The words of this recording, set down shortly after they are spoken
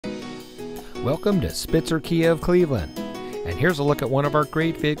Welcome to Spitzer Kia of Cleveland, and here's a look at one of our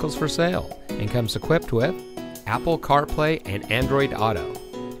great vehicles for sale, and comes equipped with Apple CarPlay and Android Auto,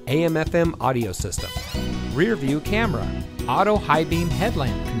 AM/FM audio system, rear view camera, auto high beam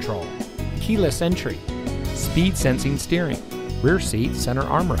headlamp control, keyless entry, speed sensing steering, rear seat center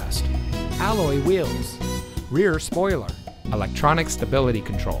armrest, alloy wheels, rear spoiler, electronic stability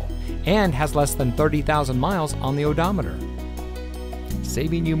control, and has less than 30,000 miles on the odometer.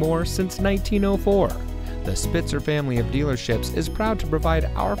 Saving you more since 1904. The Spitzer family of dealerships is proud to provide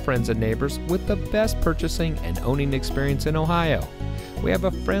our friends and neighbors with the best purchasing and owning experience in Ohio. We have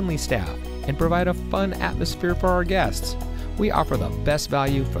a friendly staff and provide a fun atmosphere for our guests. We offer the best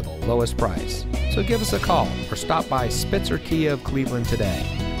value for the lowest price. So give us a call or stop by Spitzer Kia of Cleveland today,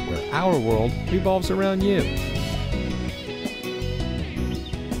 where our world revolves around you.